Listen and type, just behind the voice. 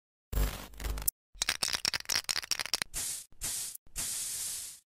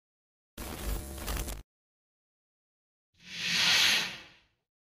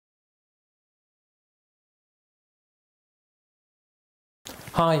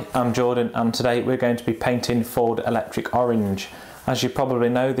Hi, I'm Jordan and today we're going to be painting Ford Electric Orange. As you probably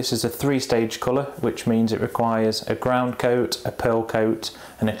know, this is a three-stage colour, which means it requires a ground coat, a pearl coat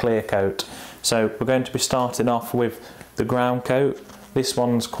and a clear coat. So we're going to be starting off with the ground coat. This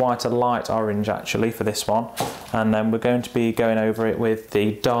one's quite a light orange actually for this one, and then we're going to be going over it with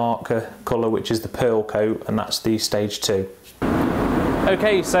the darker colour, which is the pearl coat, and that's the stage 2.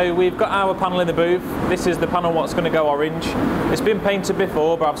 Okay, so we've got our panel in the booth. This is the panel what's going to go orange. It's been painted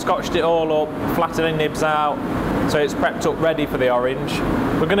before, but I've scotched it all up, flattened the nibs out, so it's prepped up ready for the orange.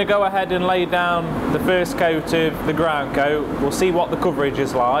 We're going to go ahead and lay down the first coat of the ground coat. We'll see what the coverage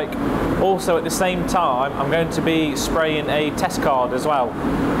is like. Also at the same time, I'm going to be spraying a test card as well,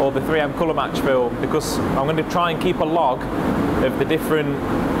 or the 3M colour match film, because I'm going to try and keep a log of the different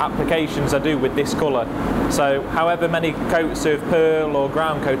applications I do with this colour. So however many coats of pearl or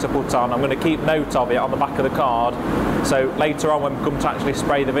ground coat I put on, I'm going to keep note of it on the back of the card, so later on when we come to actually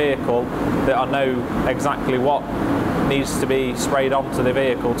spray the vehicle, that I know exactly what needs to be sprayed onto the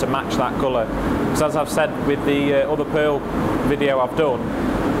vehicle to match that colour. Because as I've said with the other pearl video I've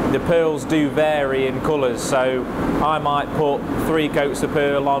done, the pearls do vary in colours, so I might put 3 coats of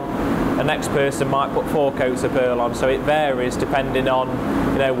pearl on, the next person might put 4 coats of pearl on, so it varies depending on,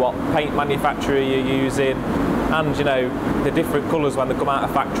 you know, what paint manufacturer you're using, and you know, the different colours when they come out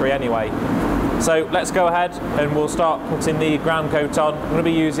of factory anyway. So let's go ahead and we'll start putting the ground coat on. I'm going to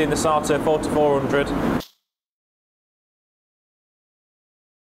be using the SATA 4400.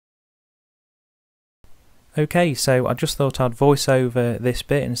 Okay, so I just thought I'd voice over this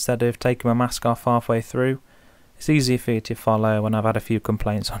bit instead of taking my mask off halfway through. It's easier for you to follow when I've had a few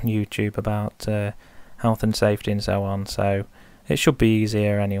complaints on YouTube about health and safety and so on, so it should be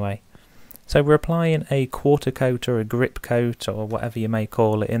easier anyway. So we're applying a quarter coat or a grip coat or whatever you may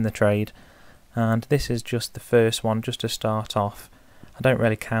call it in the trade, and this is just the first one just to start off. I don't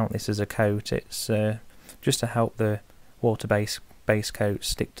really count this as a coat, it's just to help the water-based base coat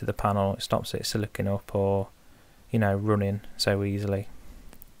stick to the panel. It stops it silicking up or, you know, running so easily.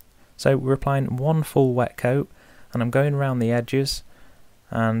 So we're applying one full wet coat, and I'm going around the edges,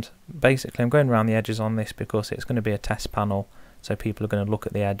 and basically I'm going around the edges on this because it's going to be a test panel, so people are going to look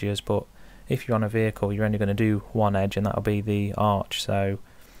at the edges, but if you're on a vehicle you're only going to do one edge, and that'll be the arch, so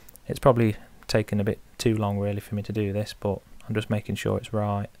it's probably taken a bit too long really for me to do this, but I'm just making sure it's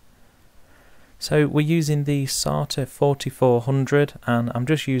right. So we're using the SATA 4400, and I'm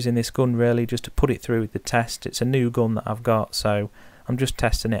just using this gun really just to put it through the test. It's a new gun that I've got, so I'm just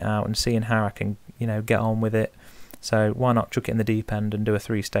testing it out and seeing how I can, you know, get on with it. So why not chuck it in the deep end and do a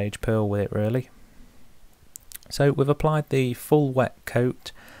 3-stage pearl with it really. So we've applied the full wet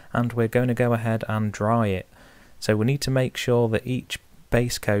coat and we're going to go ahead and dry it. So we need to make sure that each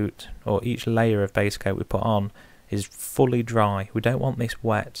base coat or each layer of base coat we put on is fully dry. We don't want this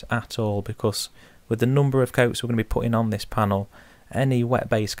wet at all, because with the number of coats we're going to be putting on this panel, any wet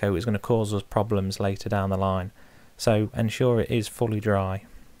base coat is going to cause us problems later down the line. So ensure it is fully dry,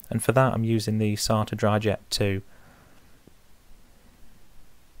 and for that I'm using the SATA Dry Jet 2.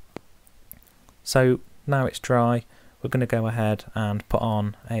 So now it's dry, we're going to go ahead and put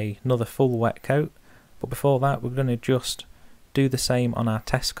on another full wet coat, but before that we're going to just do the same on our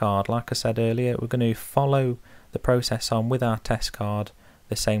test card. Like I said earlier, we're going to follow the process on with our test card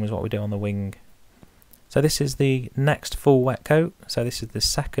the same as what we do on the wing. So this is the next full wet coat, so this is the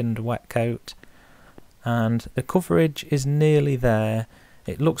second wet coat, and the coverage is nearly there.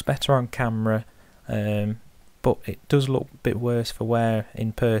 It looks better on camera, but it does look a bit worse for wear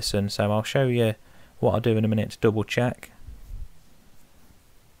in person, so I'll show you what I'll do in a minute to double check.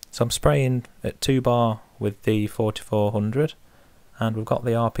 So I'm spraying at 2 bar with the 4400, and we've got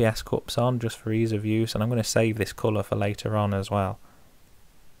the RPS cups on just for ease of use, and I'm going to save this colour for later on as well.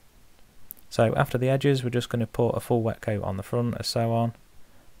 So after the edges we're just going to put a full wet coat on the front and so on,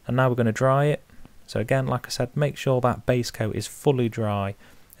 and now we're going to dry it. So again, like I said, make sure that base coat is fully dry,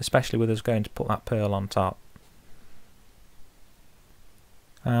 especially with us going to put that pearl on top.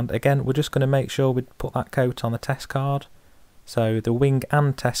 And again, we're just going to make sure we put that coat on the test card, so the wing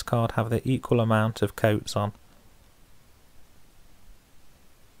and test card have the equal amount of coats on.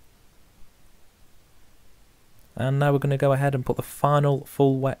 And now we're going to go ahead and put the final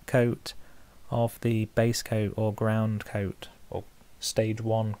full wet coat of the base coat or ground coat, or stage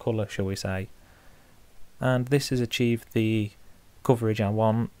 1 colour shall we say. And this has achieved the coverage I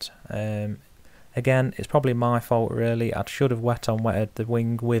want. Again, it's probably my fault really. I should have wetted the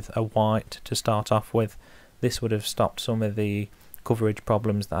wing with a white to start off with. This would have stopped some of the coverage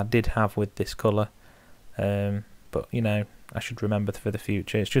problems that I did have with this colour. But you know, I should remember for the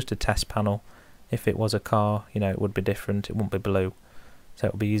future. It's just a test panel. If it was a car, you know, it would be different. It wouldn't be blue. so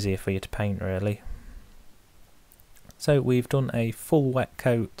it'll be easier for you to paint really. So we've done a full wet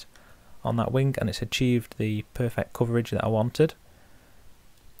coat on that wing and it's achieved the perfect coverage that I wanted.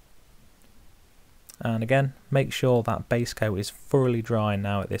 And again, make sure that base coat is thoroughly dry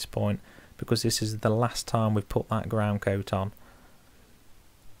now at this point, because this is the last time we've put that ground coat on.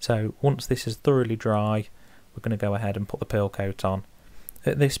 So once this is thoroughly dry, we're going to go ahead and put the pearl coat on.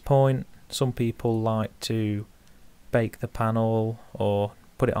 At this point, some people like to bake the panel or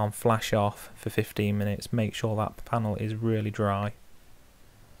put it on flash off for 15 minutes. Make sure that panel is really dry.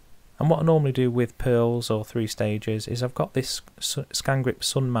 And what I normally do with pearls or 3 stages is I've got this Scangrip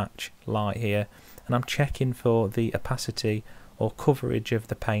Sun Match light here, and I'm checking for the opacity or coverage of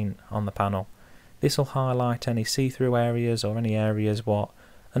the paint on the panel. This will highlight any see-through areas or any areas what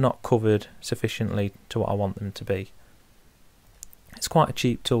are not covered sufficiently to what I want them to be. It's quite a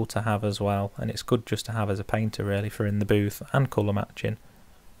cheap tool to have as well, and it's good just to have as a painter really for in the booth and colour matching.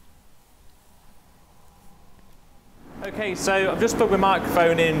 Okay, so I've just plugged my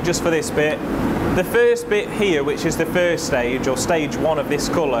microphone in just for this bit. The first bit here, which is the first stage or stage 1 of this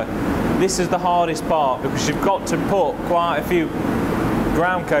colour, this is the hardest part because you've got to put quite a few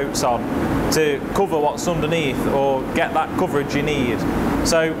ground coats on to cover what's underneath or get that coverage you need.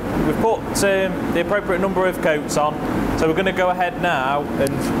 So we've put the appropriate number of coats on, so we're going to go ahead now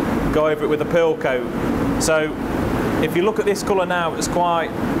and go over it with a pearl coat. So if you look at this colour now, it's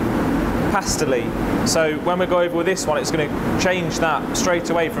quite pastely, so when we go over with this one, it's going to change that straight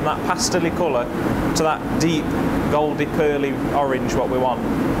away from that pastely colour to that deep goldy pearly orange what we want.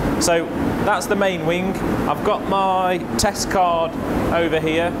 So that's the main wing. I've got my test card over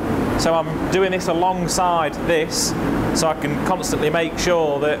here, so I'm doing this alongside this so I can constantly make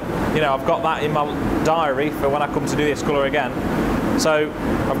sure that, you know, I've got that in my diary for when I come to do this colour again. So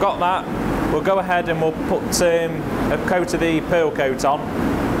I've got that. We'll go ahead and we'll put a coat of the pearl coat on.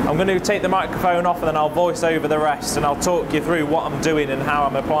 I'm going to take the microphone off and then I'll voice over the rest and I'll talk you through what I'm doing and how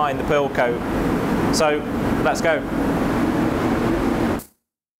I'm applying the pearl coat. So let's go.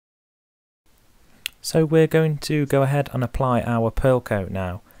 So we're going to go ahead and apply our pearl coat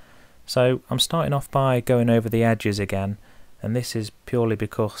now. So I'm starting off by going over the edges again, and this is purely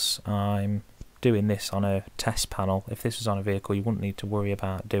because I'm doing this on a test panel. If this was on a vehicle, you wouldn't need to worry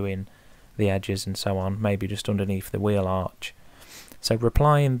about doing the edges and so on, maybe just underneath the wheel arch. So we're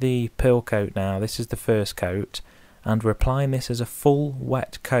applying the pearl coat now. This is the first coat, and we're applying this as a full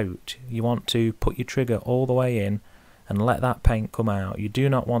wet coat. You want to put your trigger all the way in and let that paint come out. You do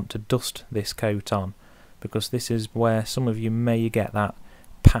not want to dust this coat on, because this is where some of you may get that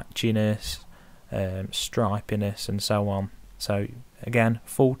patchiness, stripiness and so on. So again,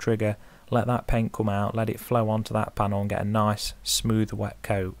 full trigger, let that paint come out, let it flow onto that panel and get a nice smooth wet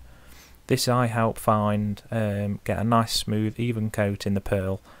coat. This I help find get a nice smooth even coat in the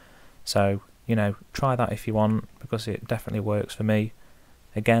pearl. So, you know, try that if you want, because it definitely works for me.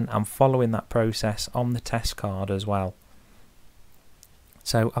 Again, I'm following that process on the test card as well.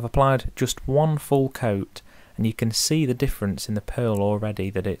 So I've applied just one full coat, and you can see the difference in the pearl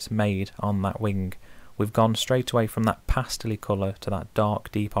already that it's made on that wing. We've gone straight away from that pastely colour to that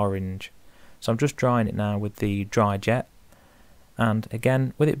dark deep orange. So I'm just drying it now with the dry jet. And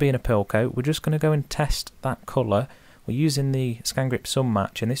again, with it being a pearl coat, we're just going to go and test that colour. We're using the Scangrip Sun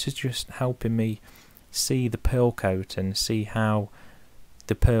Match, and this is just helping me see the pearl coat and see how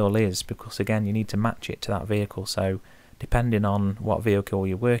the pearl is, because again, you need to match it to that vehicle. So depending on what vehicle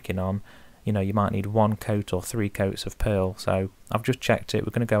you're working on, you know, you might need 1 coat or 3 coats of pearl. So I've just checked it.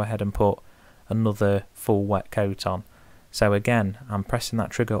 We're going to go ahead and put another full wet coat on. So again, I'm pressing that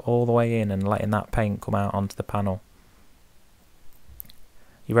trigger all the way in and letting that paint come out onto the panel.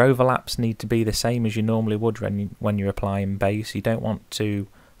 Your overlaps need to be the same as you normally would when you're applying base. You don't want to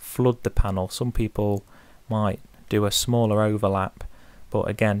flood the panel. Some people might do a smaller overlap, but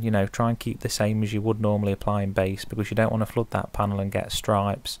again, you know, try and keep the same as you would normally applying base, because you don't want to flood that panel and get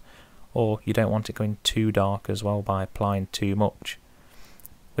stripes, or you don't want it going too dark as well by applying too much.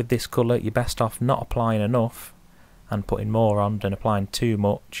 With this colour, you're best off not applying enough and putting more on than applying too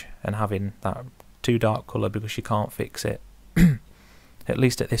much and having that too dark colour, because you can't fix it. At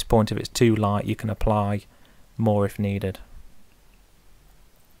least at this point, if it's too light, you can apply more if needed.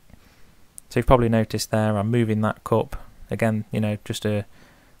 So you've probably noticed there, I'm moving that cup. Again, you know, just a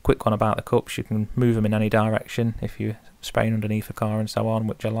quick one about the cups, you can move them in any direction if you're spraying underneath a car and so on,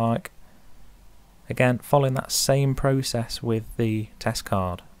 which I like. Again, following that same process with the test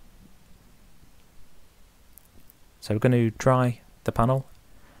card. So we're going to dry the panel.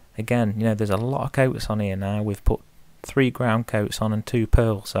 Again, you know, there's a lot of coats on here now. We've put 3 ground coats on and 2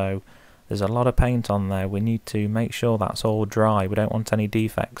 pearl, so There's a lot of paint on there. We need to make sure that's all dry. We don't want any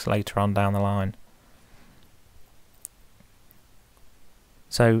defects later on down the line.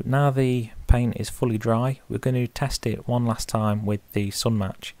 So now the paint is fully dry, we're going to test it one last time with the sun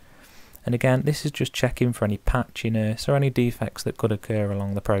match. And again, this is just checking for any patchiness or any defects that could occur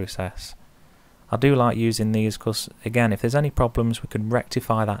along the process. I do like using these because, again, if there's any problems we can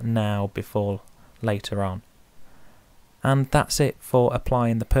rectify that now before later on. And that's it for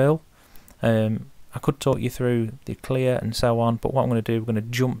applying the pearl. I could talk you through the clear and so on, but what I'm going to do, we're going to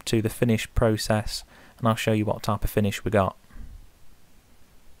jump to the finish process and I'll show you what type of finish we got.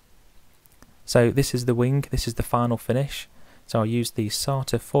 So this is the wing, this is the final finish. So I used the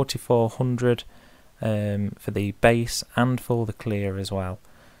SATA 4400 for the base and for the clear as well.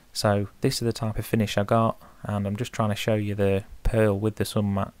 So this is the type of finish I got, and I'm just trying to show you the pearl with the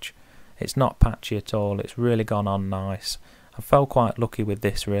sun match. It's not patchy at all, it's really gone on nice. I felt quite lucky with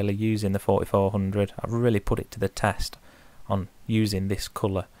this really, using the 4400. I've really put it to the test on using this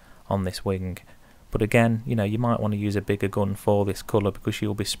colour on this wing. But again, you know, you might want to use a bigger gun for this colour because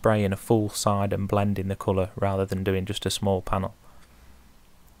you'll be spraying a full side and blending the colour rather than doing just a small panel.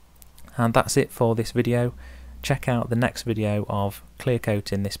 And that's it for this video. Check out the next video of clear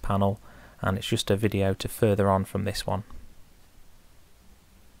coating this panel, and it's just a video to further on from this one.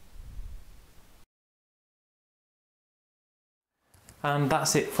 And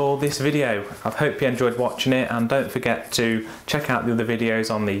that's it for this video. I hope you enjoyed watching it, and don't forget to check out the other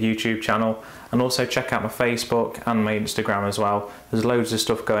videos on the YouTube channel, and also check out my Facebook and my Instagram as well. There's loads of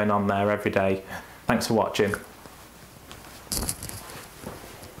stuff going on there every day. Thanks for watching.